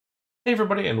Hey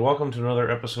everybody, and welcome to another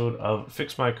episode of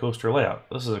Fix My Coaster Layout.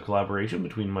 This is a collaboration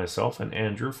between myself and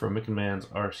Andrew from MickanMan's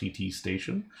RCT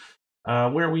station,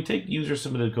 where we take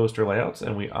user-submitted coaster layouts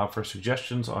and we offer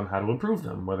suggestions on how to improve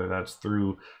them, whether that's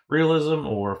through realism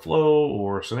or flow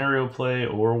or scenario play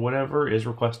or whatever is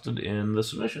requested in the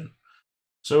submission.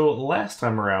 So last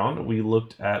time around, we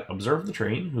looked at Observe the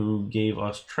Train, who gave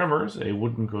us Tremors, a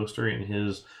wooden coaster in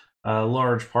his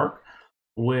large park,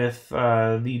 with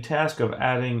the task of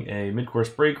adding a mid-course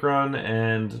brake run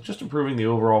and just improving the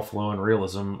overall flow and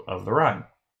realism of the ride.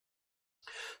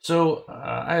 So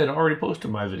I had already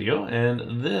posted my video,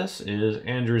 and this is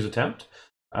Andrew's attempt.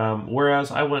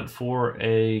 Whereas I went for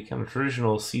a kind of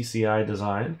traditional CCI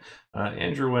design,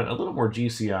 Andrew went a little more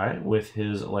GCI with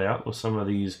his layout with some of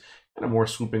these kind of more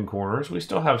swooping corners. We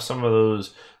still have some of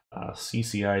those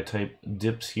CCI type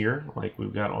dips here like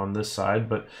we've got on this side,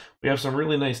 but we have some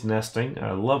really nice nesting.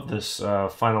 I love this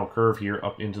final curve here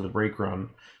up into the brake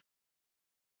run.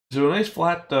 So a nice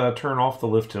flat turn off the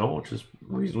lift hill, which is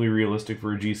reasonably realistic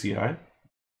for a GCI.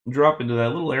 Drop into that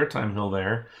little airtime hill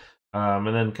there,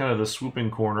 and then kind of the swooping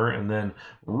corner, and then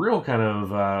real kind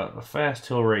of a fast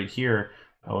hill right here,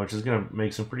 which is going to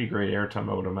make some pretty great airtime,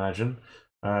 I would imagine,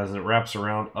 as it wraps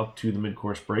around up to the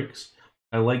mid-course brakes.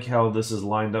 I like how this is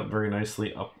lined up very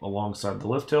nicely up alongside the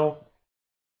lift hill.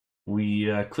 We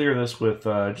clear this with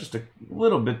just a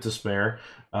little bit to spare.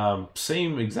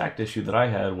 Same exact issue that I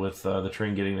had with the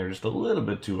train getting there just a little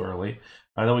bit too early.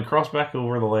 Then we cross back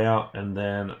over the layout and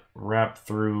then wrap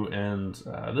through, and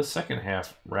this second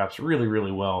half wraps really,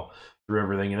 really well through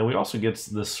everything. And then we also get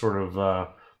this sort of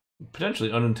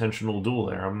potentially unintentional duel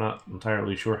there. I'm not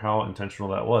entirely sure how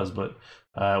intentional that was, but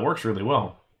it works really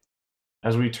well.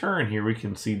 As we turn here, we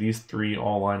can see these three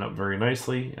all line up very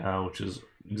nicely, which is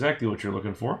exactly what you're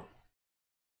looking for.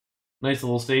 Nice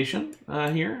little station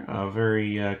here,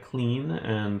 very clean,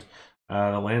 and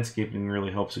the landscaping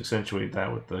really helps accentuate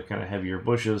that with the kind of heavier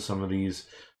bushes, some of these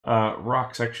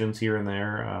rock sections here and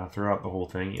there throughout the whole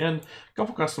thing, and a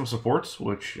couple custom supports,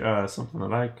 which is something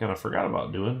that I kind of forgot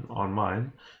about doing on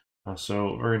mine.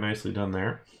 So very nicely done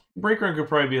there. Brake run could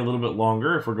probably be a little bit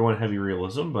longer if we're going heavy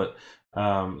realism, but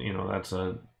that's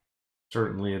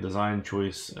certainly a design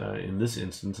choice in this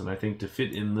instance, and I think to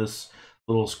fit in this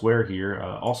little square here,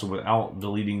 also without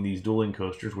deleting these dueling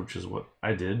coasters, which is what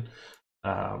I did,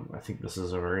 I think this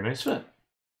is a very nice fit.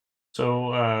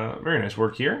 So very nice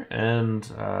work here, and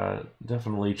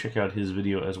definitely check out his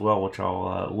video as well, which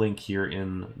I'll link here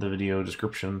in the video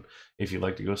description if you'd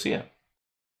like to go see it.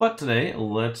 But today,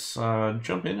 let's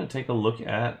jump in and take a look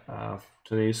at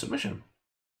today's submission.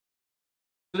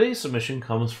 Today's submission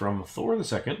comes from Thor the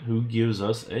Second, who gives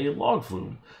us a log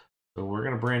flume. So we're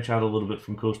going to branch out a little bit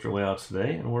from coaster layouts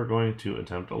today, and we're going to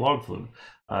attempt a log flume.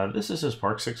 This is his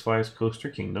Park Six Flags Coaster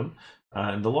Kingdom,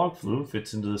 and the log flume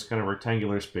fits into this kind of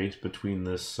rectangular space between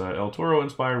this El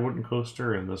Toro-inspired wooden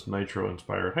coaster and this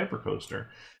Nitro-inspired hypercoaster.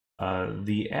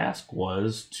 The ask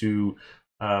was to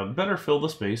better fill the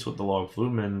space with the log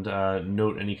flume and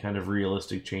note any kind of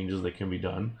realistic changes that can be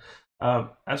done.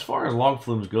 As far as log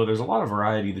flumes go, there's a lot of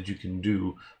variety that you can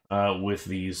do with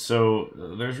these.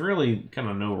 So there's really kind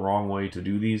of no wrong way to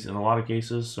do these in a lot of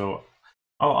cases. So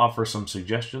I'll offer some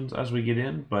suggestions as we get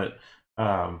in, but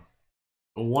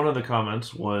one of the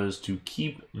comments was to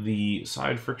keep the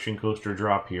side friction coaster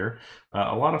drop here.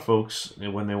 A lot of folks,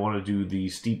 when they want to do the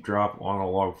steep drop on a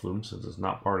log flume, since it's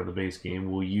not part of the base game,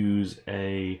 will use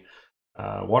a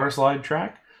water slide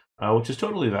track, which is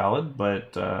totally valid,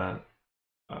 but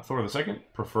Thor the Second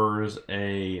prefers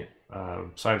a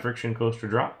side friction coaster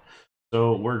drop,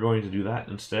 so we're going to do that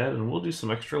instead, and we'll do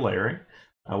some extra layering.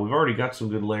 We've already got some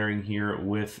good layering here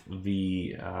with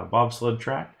the bobsled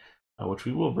track, which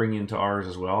we will bring into ours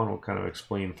as well, and we'll kind of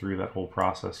explain through that whole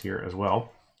process here as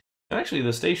well. And actually,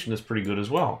 the station is pretty good as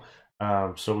well.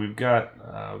 So we've got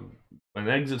an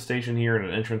exit station here and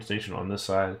an entrance station on this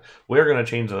side. We're going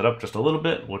to change that up just a little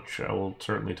bit, which I will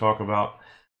certainly talk about.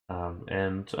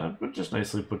 But just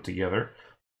nicely put together.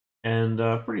 And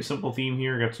pretty simple theme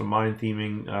here. Got some mine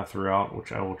theming throughout,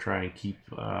 which I will try and keep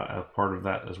a part of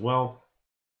that as well.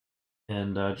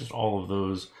 And just all of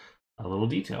those little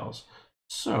details.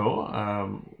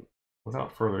 So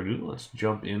without further ado, let's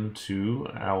jump into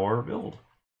our build.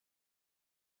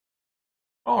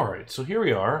 Alright, so here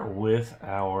we are with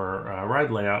our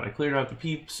ride layout. I cleared out the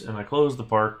peeps and I closed the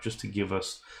park just to give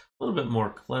us a little bit more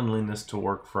cleanliness to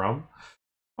work from.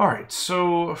 Alright,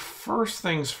 so first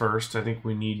things first, I think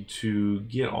we need to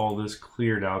get all this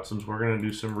cleared out since we're going to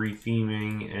do some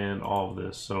retheming and all of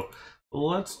this. So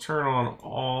let's turn on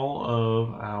all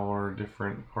of our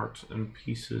different parts and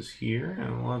pieces here,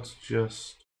 and let's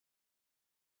just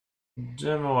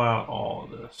demo out all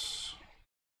of this.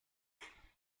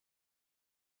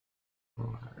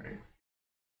 All right.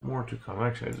 More to come.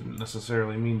 Actually, I didn't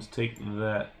necessarily mean to take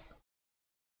that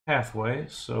pathway,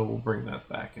 so we'll bring that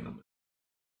back in a minute.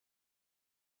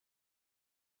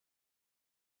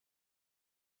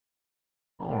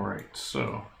 All right,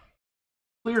 so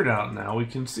cleared out now. We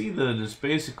can see that it's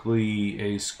basically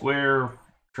a square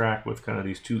track with kind of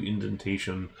these two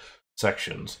indentation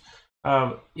sections.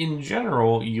 In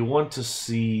general, you want to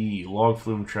see log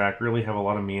flume track really have a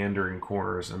lot of meandering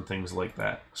corners and things like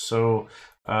that. So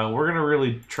we're going to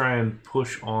really try and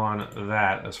push on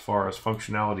that as far as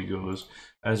functionality goes,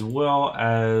 as well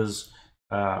as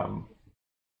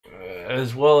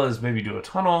maybe do a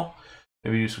tunnel,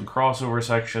 maybe do some crossover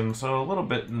sections, so a little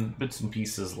bit in bits and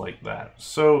pieces like that.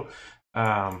 So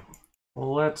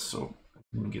let's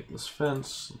get this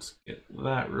fence. Let's get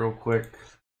that real quick.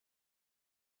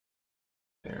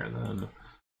 There, and then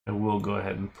I will go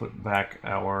ahead and put back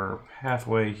our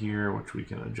pathway here, which we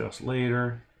can adjust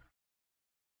later.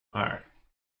 All right,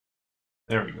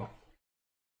 there we go.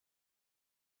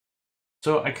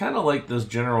 So I kind of like this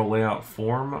general layout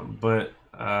form, but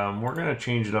we're going to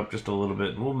change it up just a little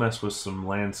bit. We'll mess with some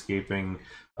landscaping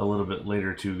a little bit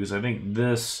later too, because I think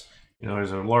this,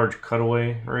 there's a large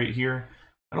cutaway right here.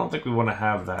 I don't think we want to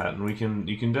have that, and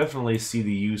you can definitely see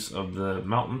the use of the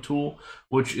mountain tool,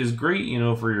 which is great,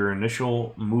 for your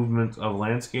initial movement of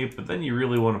landscape, but then you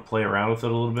really want to play around with it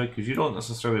a little bit, because you don't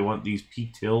necessarily want these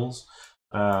peaked hills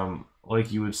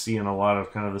like you would see in a lot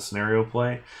of kind of the scenario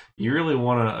play. You really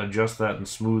want to adjust that and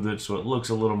smooth it so it looks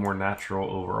a little more natural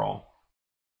overall.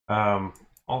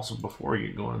 Also, before you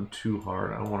get going too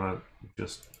hard, I want to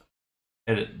just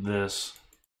edit this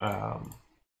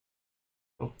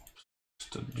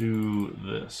to do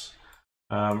this.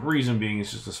 Reason being,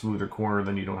 it's just a smoother corner,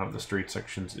 then you don't have the straight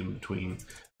sections in between.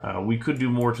 We could do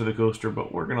more to the coaster,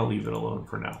 but we're going to leave it alone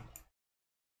for now.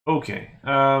 Okay,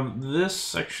 this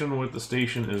section with the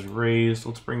station is raised.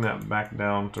 Let's bring that back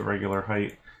down to regular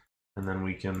height, and then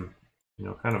we can,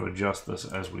 kind of adjust this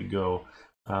as we go.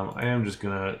 I am just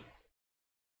going to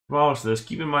demolish this.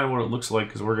 Keep in mind what it looks like,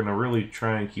 because we're going to really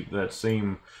try and keep that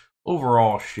same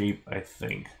overall shape, I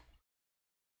think.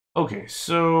 Okay,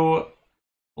 so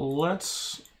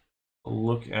let's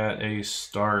look at a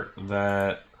start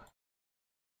that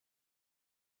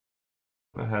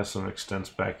has some extents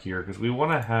back here, because we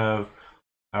want to have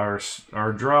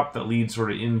our drop that leads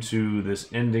sort of into this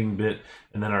ending bit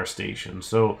and then our station.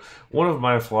 So one of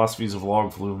my philosophies of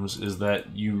log flumes is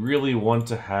that you really want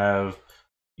to have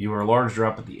your large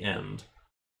drop at the end.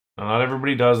 Now, not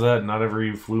everybody does that, not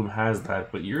every flume has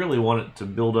that, but you really want it to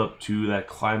build up to that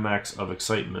climax of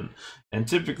excitement. And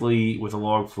typically with a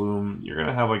log flume, you're going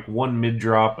to have like one mid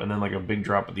drop and then like a big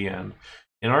drop at the end.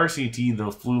 In RCT,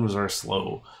 the flumes are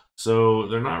slow, so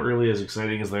they're not really as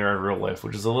exciting as they are in real life,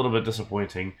 which is a little bit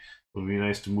disappointing. It would be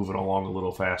nice to move it along a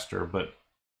little faster, but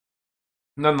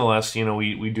nonetheless,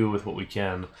 we do with what we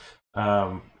can.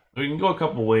 We can go a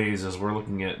couple ways as we're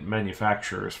looking at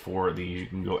manufacturers for these. You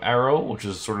can go Arrow, which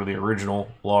is sort of the original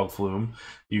log flume.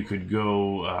 You could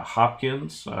go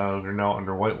Hopkins. They're now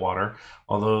under Whitewater,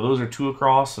 although those are 2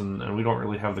 across, and we don't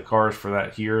really have the cars for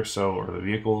that here, or the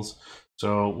vehicles.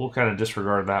 So we'll kind of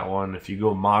disregard that one. If you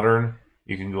go Modern,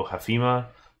 you can go Hafima.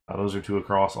 Those are 2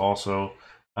 across also.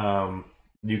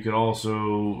 You could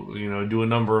also, do a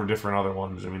number of different other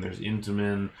ones. I mean, there's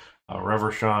Intamin,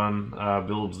 Revershan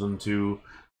builds them too.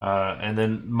 And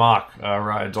then Mach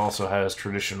Rides also has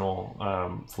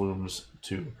traditional flumes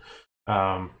too.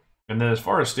 And then as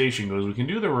far as station goes, we can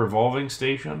do the revolving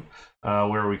station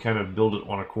where we kind of build it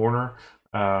on a corner.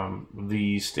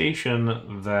 The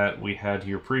station that we had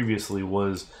here previously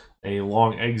was a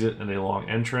long exit and a long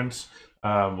entrance,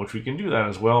 which we can do that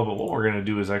as well. But what we're going to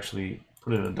do is actually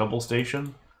put in a double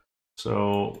station.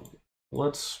 So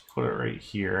let's put it right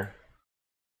here.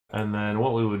 And then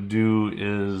what we would do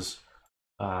is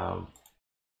come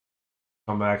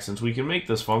back, since we can make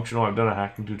this functional. I've done a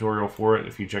hacking tutorial for it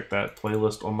if you check that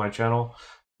playlist on my channel,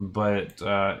 but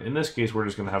in this case we're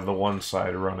just going to have the one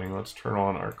side running. Let's turn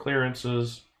on our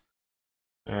clearances,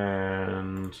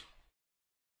 and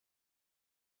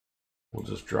we'll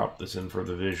just drop this in for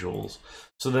the visuals.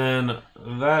 So then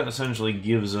that essentially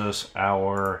gives us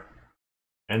our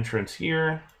entrance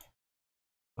here,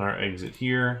 our exit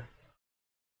here.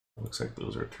 Looks like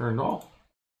those are turned off.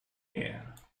 Yeah,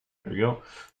 there we go.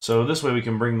 So this way we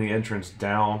can bring the entrance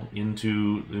down in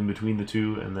between the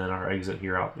two, and then our exit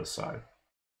here out this side.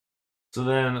 So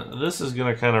then this is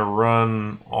going to kind of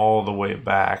run all the way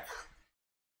back.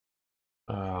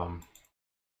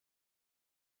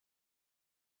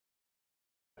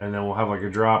 and then we'll have like a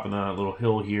drop and then a little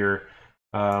hill here.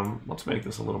 Let's make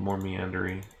this a little more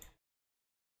meandery.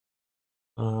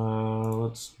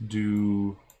 Let's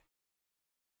do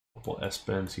a couple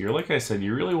S-bends here. Like I said,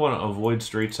 you really want to avoid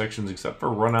straight sections except for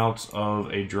runouts of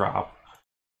a drop.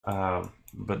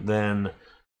 But then,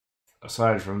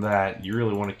 aside from that, you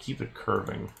really want to keep it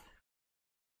curving.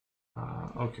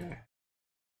 Okay.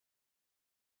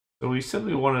 So we said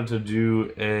we wanted to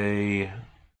do a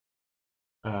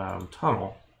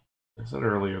tunnel. I said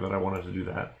earlier that I wanted to do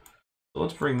that. So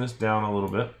let's bring this down a little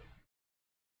bit.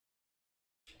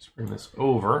 Let's bring this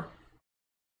over.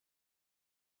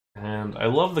 And I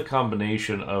love the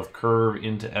combination of curve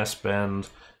into S-bend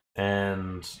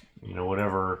and, you know,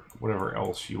 whatever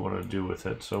else you want to do with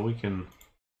it. So we can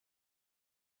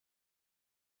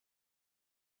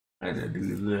either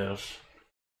do this.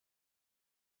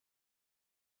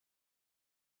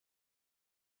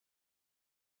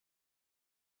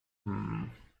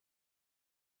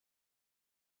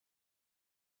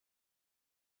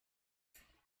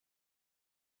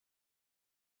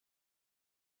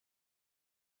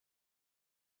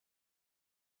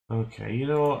 Okay, you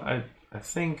know, I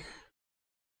think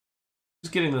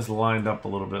just getting this lined up a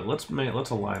little bit. Let's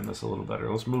align this a little better.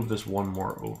 Let's move this one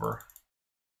more over.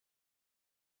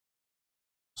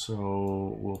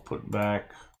 So we'll put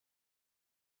back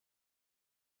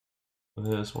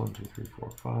this 1, 2, 3, 4,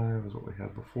 5 is what we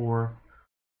had before.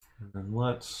 And then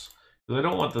let's, because I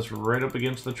don't want this right up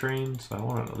against the train, so I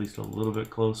want it at least a little bit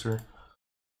closer.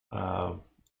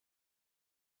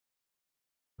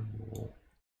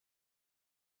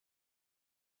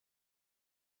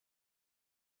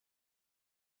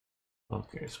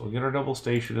 Okay, so we'll get our double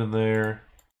station in there.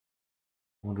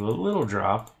 We'll do a little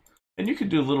drop. And you could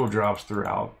do little drops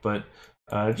throughout, but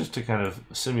just to kind of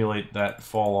simulate that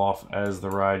fall off as the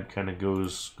ride kind of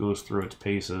goes through its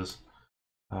paces.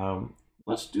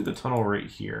 Let's do the tunnel right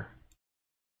here.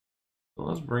 So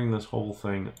let's bring this whole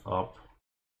thing up.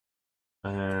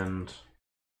 And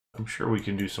I'm sure we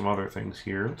can do some other things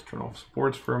here. Let's turn off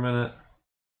supports for a minute.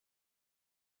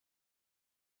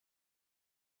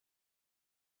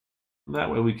 That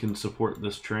way we can support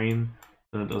this train,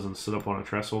 and it doesn't sit up on a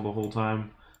trestle the whole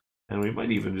time. And we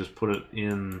might even just put it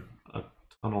in a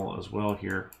tunnel as well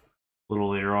here a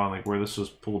little later on, like where this was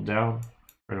pulled down,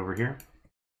 right over here.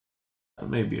 That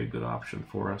may be a good option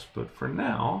for us, but for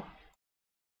now,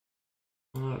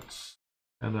 let's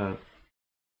kind of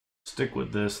stick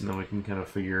with this, and then we can kind of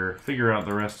figure out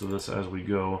the rest of this as we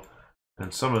go.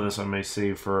 And some of this I may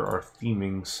save for our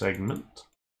theming segment.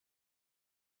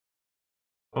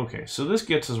 Okay, so this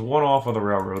gets us one off of the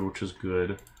railroad, which is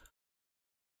good.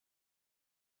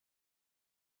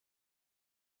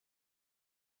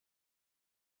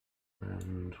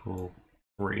 And we'll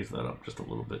raise that up just a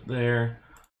little bit there.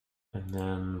 And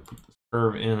then put this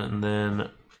curve in, and then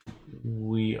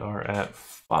we are at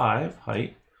 5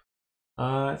 height.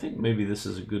 I think maybe this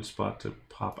is a good spot to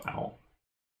pop out.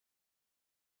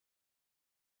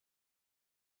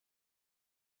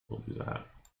 We'll do that.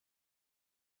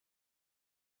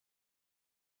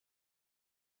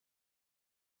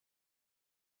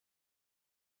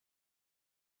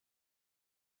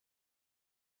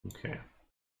 Okay.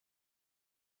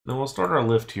 Then we'll start our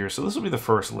lift here. So this will be the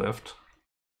first lift.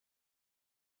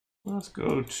 Let's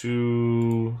go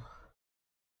to,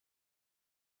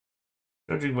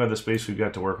 judging by the space we've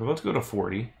got to work with, let's go to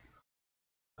 40.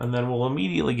 And then we'll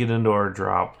immediately get into our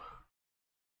drop.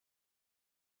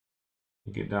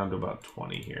 We'll get down to about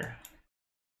 20 here.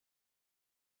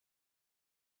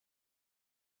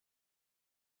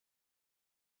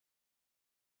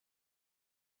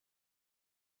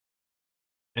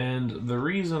 And the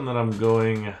reason that I'm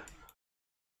going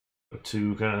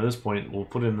to kind of this point, we'll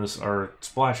put in this our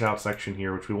splash out section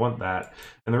here, which we want that.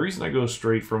 And the reason I go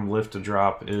straight from lift to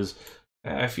drop is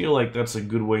I feel like that's a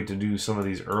good way to do some of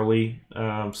these early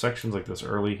sections, like this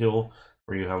early hill,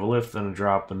 where you have a lift and a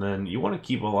drop, and then you want to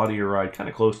keep a lot of your ride kind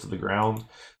of close to the ground.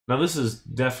 Now this is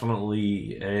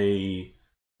definitely a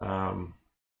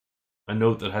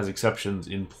note that has exceptions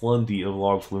in plenty of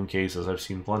log flume cases. I've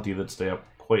seen plenty that stay up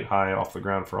quite high off the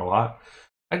ground for a lot.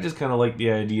 I just kind of like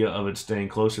the idea of it staying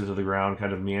closer to the ground,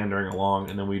 kind of meandering along,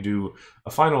 and then we do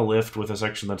a final lift with a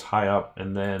section that's high up,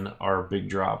 and then our big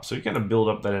drop. So you kind of build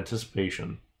up that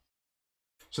anticipation.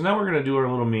 So now we're going to do our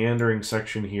little meandering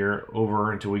section here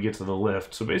over until we get to the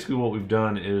lift. So basically what we've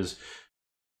done is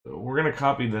we're going to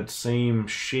copy that same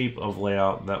shape of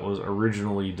layout that was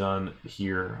originally done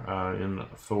here in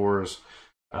Thor's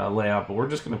layout, but we're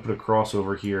just going to put a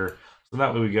crossover here, so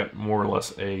that way we get more or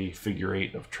less a figure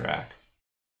 8 of track.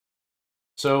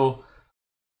 So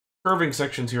curving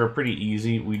sections here are pretty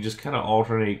easy. We just kind of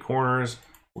alternate corners,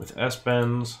 with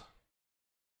S-bends.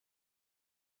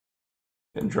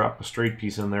 And drop a straight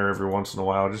piece in there every once in a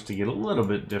while just to get a little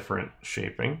bit different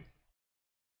shaping.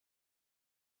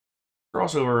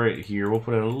 Crossover right here, we'll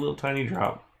put in a little tiny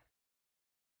drop.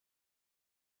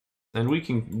 And we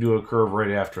can do a curve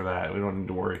right after that. We don't need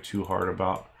to worry too hard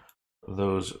about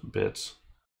those bits.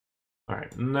 All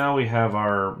right, now we have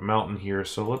our mountain here,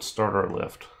 so let's start our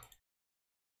lift.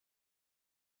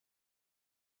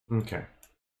 Okay.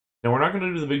 Now we're not going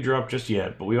to do the big drop just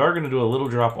yet, but we are going to do a little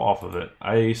drop off of it.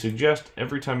 I suggest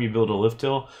every time you build a lift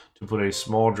hill to put a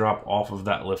small drop off of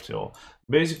that lift hill.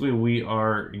 Basically, we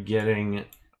are getting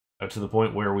to the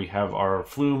point where we have our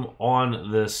flume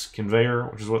on this conveyor,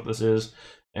 which is what this is,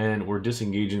 and we're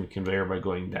disengaging the conveyor by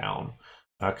going down.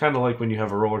 Kind of like when you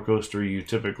have a roller coaster, you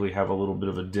typically have a little bit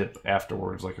of a dip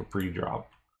afterwards, like a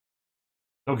pre-drop.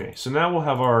 Okay, so now we'll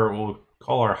have we'll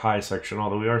call our high section,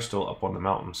 although we are still up on the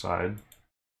mountainside.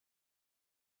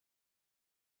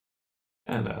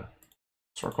 And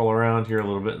circle around here a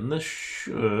little bit, and this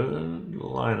should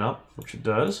line up, which it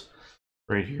does,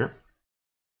 right here.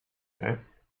 Okay.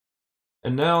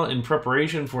 And now, in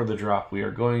preparation for the drop, we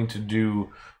are going to do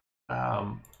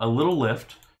a little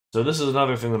lift. So this is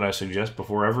another thing that I suggest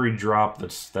before every drop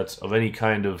that's of any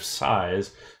kind of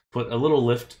size, put a little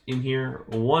lift in here.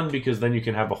 One, because then you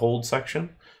can have a hold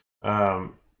section.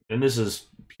 And this is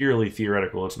purely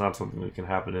theoretical. It's not something that can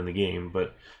happen in the game,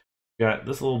 but got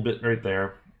this little bit right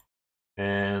there,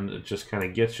 and it just kind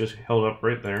of gets just held up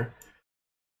right there.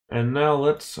 And now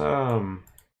let's drop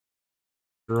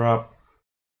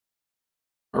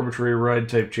arbitrary ride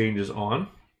type changes on.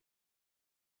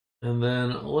 And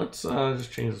then let's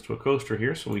just change this to a coaster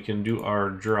here so we can do our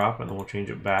drop, and then we'll change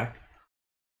it back.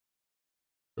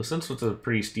 So since it's a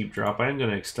pretty steep drop, I'm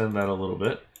going to extend that a little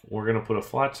bit. We're going to put a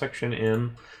flat section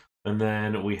in, and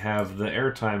then we have the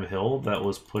airtime hill that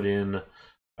was put in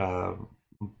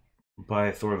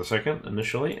by Thor the Second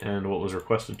initially, and what was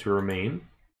requested to remain.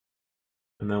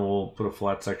 And then we'll put a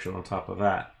flat section on top of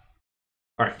that.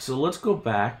 All right, so let's go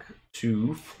back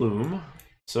to Flume.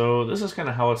 So this is kind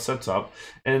of how it sets up.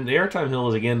 And the airtime hill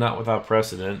is, again, not without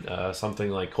precedent.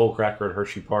 Something like Coal Cracker at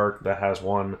Hershey Park, that has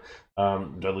one.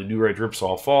 Dudley Do-Right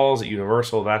Ripsaw Falls at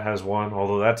Universal, that has one,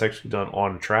 although that's actually done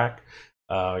on track,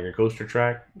 like a coaster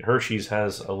track. Hershey's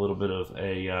has a little bit of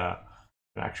an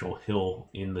actual hill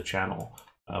in the channel,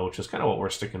 which is kind of what we're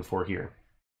sticking for here.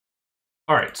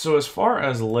 All right, so as far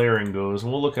as layering goes,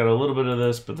 and we'll look at a little bit of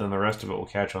this, but then the rest of it will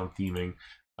catch on theming.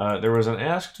 There was an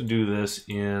ask to do this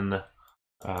in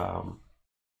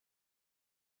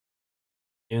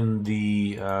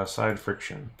the side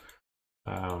friction.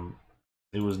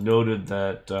 It was noted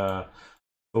that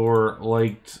Thor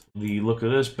liked the look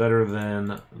of this better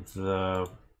than the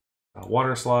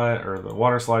water slide, or the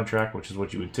water slide track, which is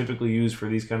what you would typically use for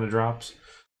these kind of drops.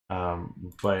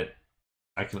 But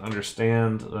I can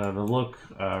understand the look,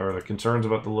 or the concerns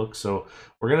about the look, so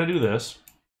we're going to do this.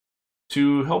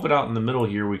 To help it out in the middle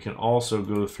here, we can also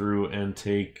go through and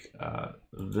take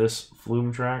this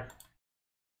flume track.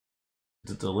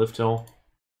 It's the lift hill.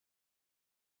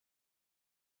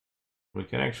 We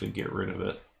can actually get rid of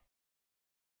it.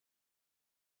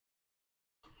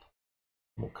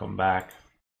 We'll come back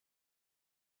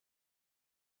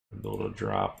and build a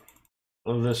drop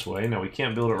this way. Now we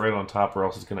can't build it right on top, or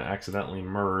else it's going to accidentally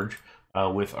merge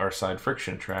with our side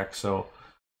friction track. So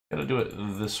I'm going to do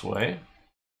it this way.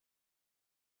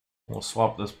 We'll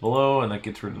swap this below, and that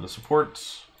gets rid of the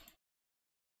supports.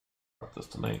 Drop this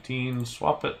to 19,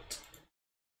 swap it.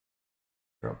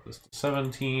 Drop this to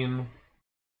 17,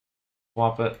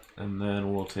 swap it, and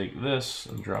then we'll take this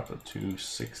and drop it to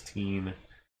 16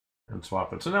 and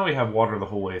swap it. So now we have water the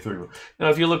whole way through. Now,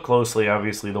 if you look closely,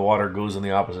 obviously the water goes in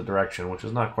the opposite direction, which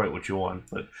is not quite what you want,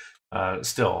 but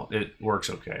still, it works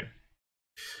okay.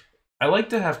 I like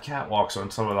to have catwalks on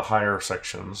some of the higher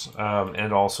sections,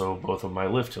 and also both of my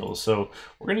lift hills. So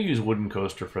we're going to use Wooden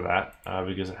Coaster for that,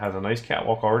 because it has a nice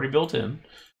catwalk already built in.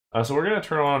 So we're going to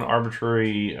turn on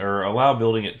arbitrary, or allow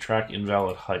building at track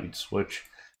invalid heights, which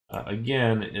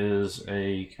again is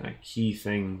a kind of key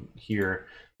thing here,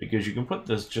 because you can put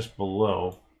this just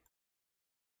below.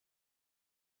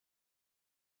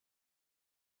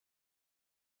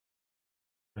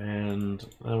 And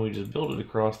then we just build it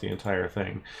across the entire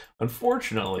thing.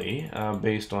 Unfortunately,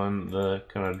 based on the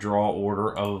kind of draw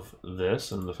order of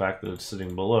this and the fact that it's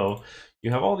sitting below, you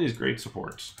have all these great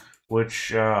supports,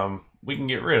 which we can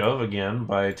get rid of, again,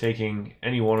 by taking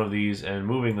any one of these and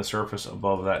moving the surface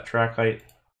above that track height.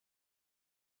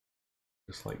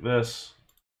 Just like this.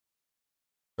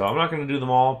 So I'm not going to do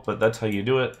them all, but that's how you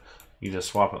do it. You just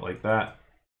swap it like that.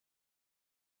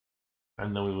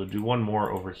 And then we would do one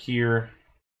more over here.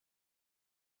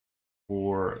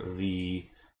 for the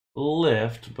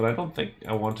lift, but I don't think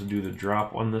I want to do the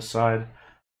drop on this side,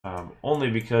 only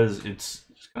because it's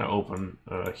just kind of open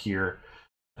here,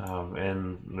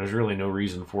 and there's really no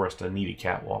reason for us to need a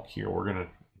catwalk here. We're going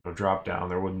to drop down.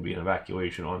 There wouldn't be an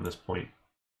evacuation on this point.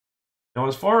 Now,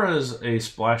 as far as a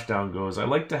splashdown goes, I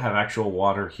like to have actual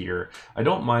water here. I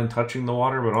don't mind touching the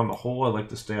water, but on the whole, I like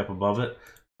to stay up above it.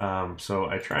 So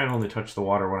I try and only touch the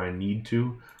water when I need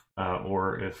to,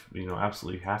 or if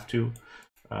absolutely have to.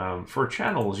 For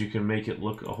channels, you can make it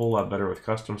look a whole lot better with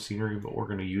custom scenery, but we're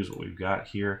going to use what we've got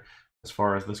here as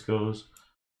far as this goes.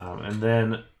 And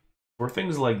then for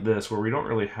things like this, where we don't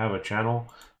really have a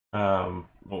channel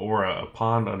or a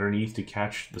pond underneath to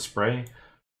catch the spray,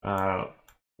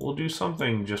 we'll do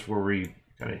something just where we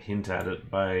kind of hint at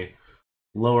it by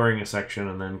lowering a section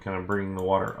and then kind of bringing the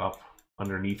water up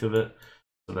underneath of it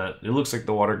so that it looks like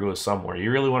the water goes somewhere. You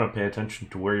really want to pay attention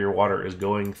to where your water is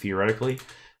going theoretically.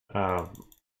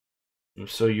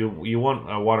 So you want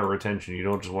water retention. You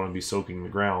don't just want to be soaking the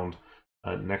ground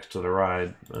next to the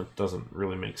ride. That doesn't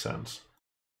really make sense.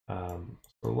 So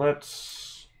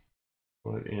let's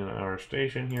put in our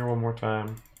station here one more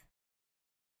time.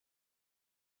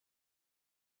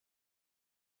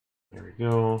 There we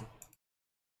go.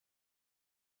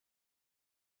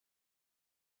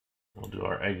 We'll do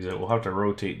our exit. We'll have to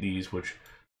rotate these, which if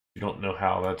you don't know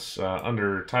how, that's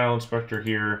under Tile Inspector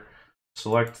here.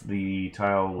 Select the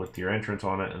tile with your entrance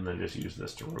on it, and then just use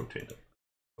this to rotate it.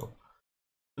 So,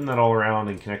 spin that all around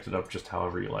and connect it up just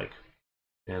however you like.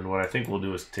 And what I think we'll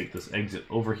do is take this exit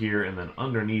over here, and then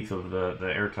underneath of the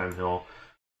airtime hill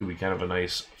will be kind of a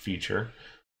nice feature.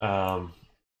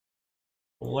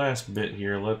 Last bit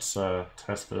here, let's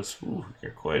test this. Ooh, we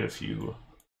got quite a few.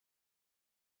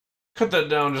 Cut that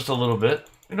down just a little bit.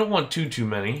 We don't want too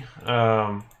many,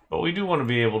 but we do want to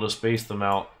be able to space them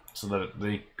out so that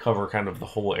they cover kind of the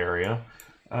whole area.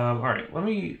 All right, let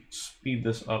me speed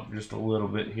this up just a little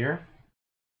bit here.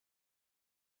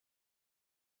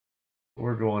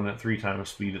 We're going at 3 times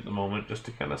speed at the moment just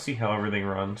to kind of see how everything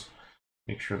runs.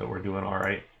 Make sure that we're doing all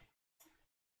right.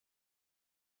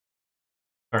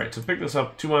 All right, so pick this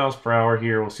up 2 miles per hour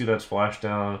here. We'll see that splash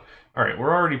down. All right,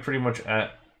 we're already pretty much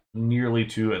at nearly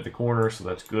 2 at the corner, so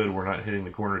that's good. We're not hitting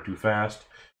the corner too fast.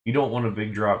 You don't want a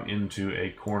big drop into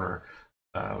a corner.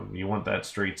 You want that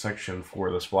straight section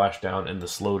for the splashdown and the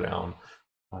slowdown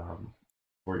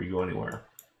before you go anywhere.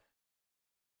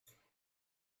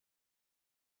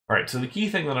 All right, so the key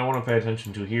thing that I want to pay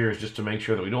attention to here is just to make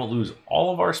sure that we don't lose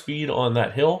all of our speed on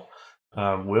that hill.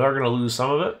 We are going to lose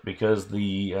some of it because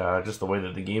just the way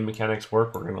that the game mechanics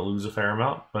work, we're going to lose a fair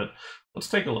amount, but let's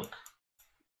take a look.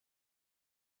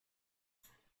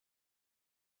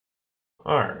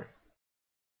 All right,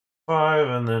 5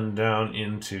 and then down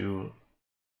into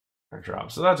our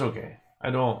drop. So that's okay. I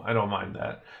don't mind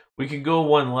that. We could go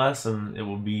 1 less and it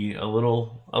will be a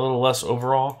little less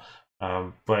overall,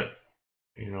 but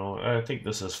I think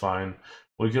this is fine.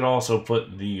 We could also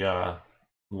put the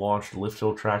launched lift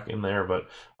hill track in there, but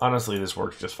honestly this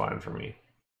works just fine for me.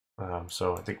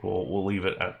 So I think we'll leave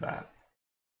it at that.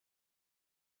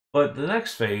 But the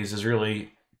next phase is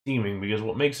really theming, because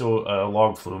what makes a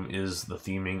log flume is the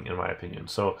theming, in my opinion.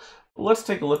 So let's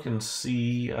take a look and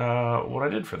see what I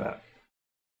did for that.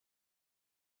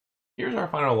 Here's our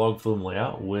final log flume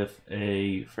layout with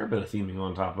a fair bit of theming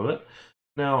on top of it.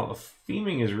 Now,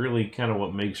 theming is really kind of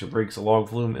what makes or breaks a log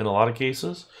flume in a lot of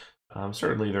cases.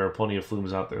 Certainly there are plenty of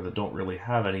flumes out there that don't really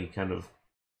have any kind of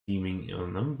theming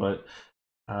on them, but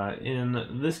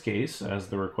in this case, as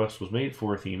the request was made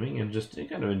for theming, and just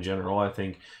kind of in general, I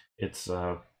think it's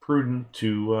prudent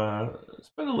to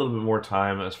spend a little bit more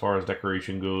time as far as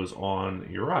decoration goes on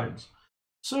your rides.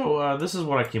 So this is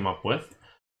what I came up with.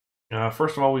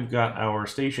 First of all, we've got our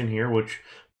station here, which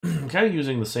kind of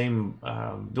using the same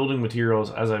building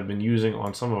materials as I've been using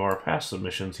on some of our past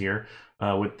submissions here,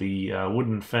 with the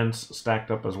wooden fence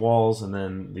stacked up as walls, and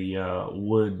then the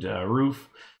wood roof,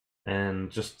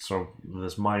 and just sort of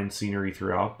this mine scenery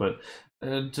throughout. But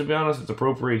to be honest, it's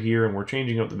appropriate here, and we're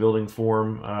changing up the building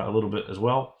form a little bit as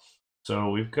well. So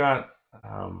we've got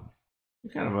kind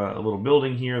of a little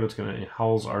building here that's going to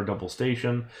house our double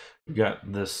station. We've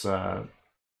got this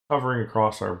covering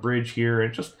across our bridge here,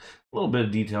 and just a little bit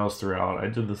of details throughout. I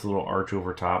did this little arch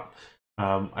over top.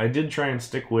 I did try and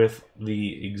stick with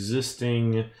the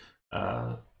existing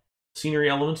scenery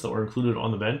elements that were included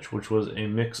on the bench, which was a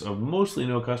mix of mostly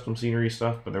no custom scenery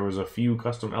stuff, but there was a few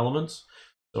custom elements,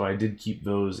 so I did keep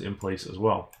those in place as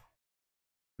well.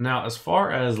 Now, as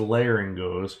far as layering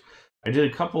goes, I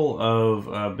did a couple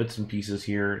of bits and pieces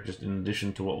here, just in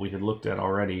addition to what we had looked at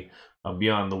already,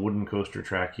 beyond the wooden coaster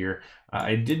track here.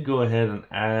 I did go ahead and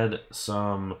add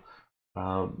some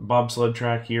bobsled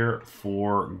track here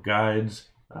for guides,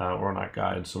 or not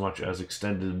guides so much as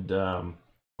extended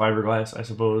fiberglass, I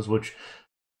suppose, which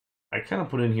I kind of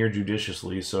put in here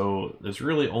judiciously, so it's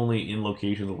really only in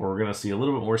locations where we're going to see a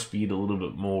little bit more speed, a little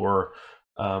bit more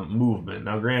movement.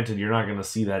 Now, granted, you're not going to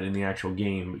see that in the actual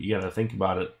game, but you got to think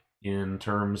about it in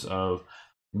terms of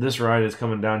this ride is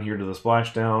coming down here to the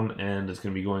splashdown, and it's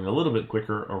going to be going a little bit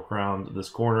quicker around this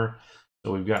corner.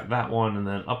 So we've got that one, and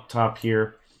then up top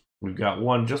here, we've got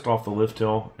one just off the lift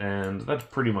hill, and that's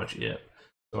pretty much it.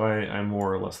 So I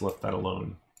more or less left that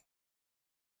alone.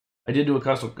 I did do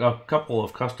a couple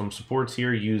of custom supports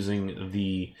here using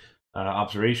the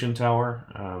observation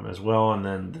tower as well, and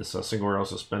then this single rail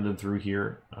suspended through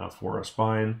here for a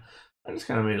spine. I just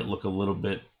kind of made it look a little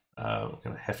bit kind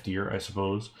of heftier, I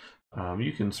suppose.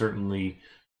 You can certainly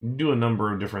do a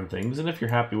number of different things, and if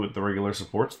you're happy with the regular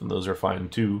supports, then those are fine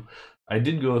too. I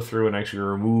did go through and actually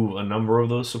remove a number of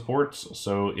those supports,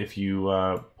 so if you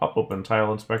pop open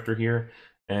Tile Inspector here,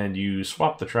 and you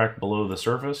swap the track below the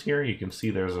surface here, you can see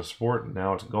there's a support, and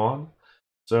now it's gone.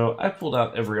 So I pulled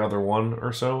out every other one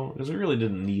or so, because we really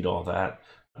didn't need all that,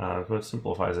 so it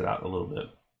simplifies it out a little bit.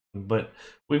 But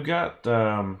we've got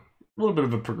a little bit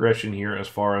of a progression here as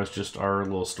far as just our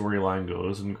little storyline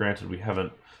goes, and granted we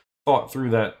haven't thought through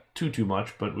that too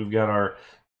much, but we've got our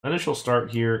initial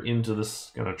start here into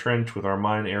this kind of trench with our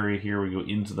mine area here. We go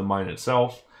into the mine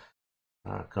itself,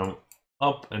 come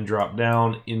up and drop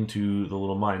down into the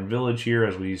little mine village here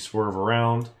as we swerve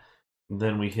around.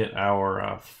 Then we hit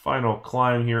our final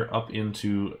climb here up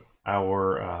into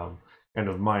our kind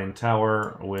of mine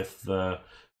tower with the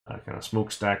kind of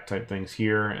smokestack type things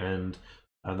here, and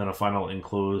then a final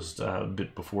enclosed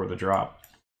bit before the drop.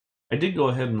 I did go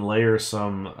ahead and layer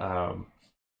some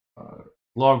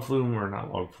log flume, or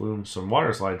not log flume, some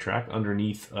water slide track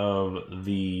underneath of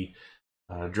the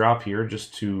drop here,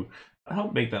 just to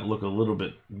help make that look a little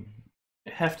bit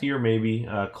heftier, maybe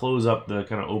close up the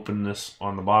kind of openness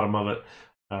on the bottom of it.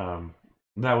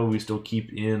 That way we still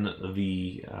keep in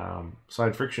the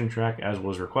side friction track as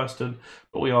was requested,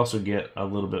 but we also get a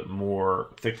little bit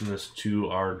more thickness to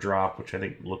our drop, which I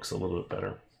think looks a little bit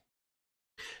better.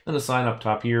 And the sign up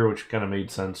top here, which kind of made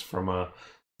sense from a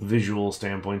visual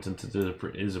standpoint, since it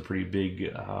is a pretty big,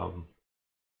 you know,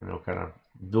 kind of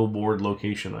billboard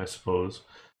location, I suppose.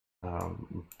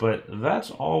 But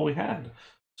that's all we had.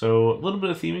 So a little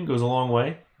bit of theming goes a long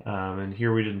way, and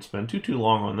here we didn't spend too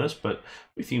long on this, but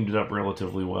we themed it up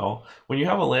relatively well. When you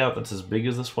have a layout that's as big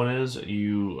as this one is,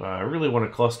 you really want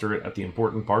to cluster it at the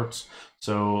important parts.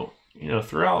 So, you know,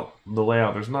 throughout the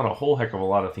layout, there's not a whole heck of a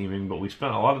lot of theming, but we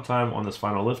spent a lot of time on this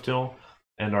final lift hill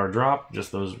and our drop,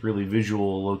 just those really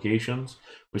visual locations.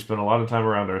 We spent a lot of time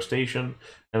around our station,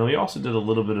 and we also did a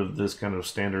little bit of this kind of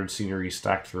standard scenery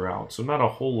stacked throughout. So not a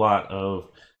whole lot of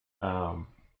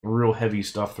real heavy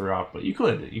stuff throughout, but you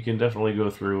can definitely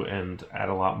go through and add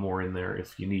a lot more in there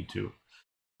if you need to.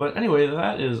 But anyway,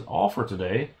 that is all for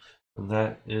today.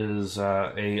 That is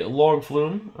a log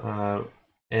flume,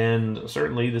 and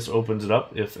certainly this opens it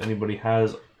up if anybody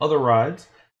has other rides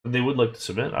that they would like to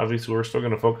submit. Obviously, we're still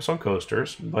going to focus on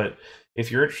coasters, but if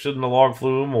you're interested in the log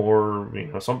flume or, you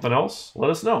know, something else,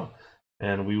 let us know,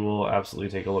 and we will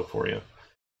absolutely take a look for you.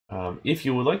 If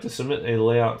you would like to submit a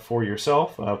layout for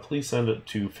yourself, please send it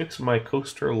to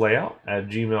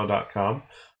fixmycoasterlayout@gmail.com.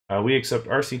 We accept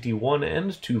RCT1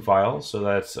 and 2 files, so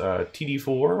that's TD4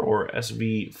 or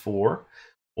SV4,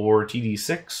 or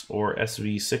TD6 or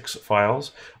SV6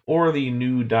 files, or the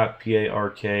new .park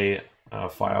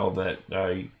file that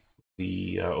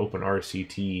the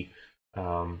OpenRCT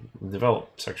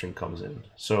develop section comes in.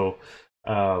 So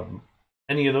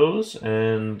any of those,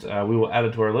 and we will add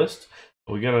it to our list.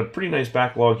 We got a pretty nice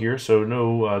backlog here, so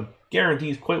no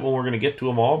guarantees quite when we're going to get to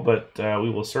them all, but we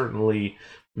will certainly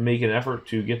make an effort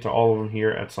to get to all of them here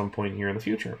at some point here in the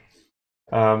future.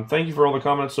 Thank you for all the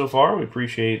comments so far. We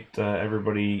appreciate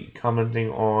everybody commenting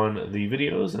on the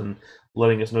videos and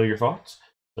letting us know your thoughts.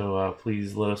 So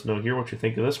please let us know here what you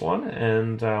think of this one,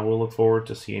 and we'll look forward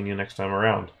to seeing you next time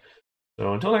around.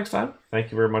 So until next time,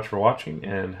 thank you very much for watching,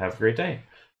 and have a great day.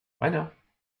 Bye now.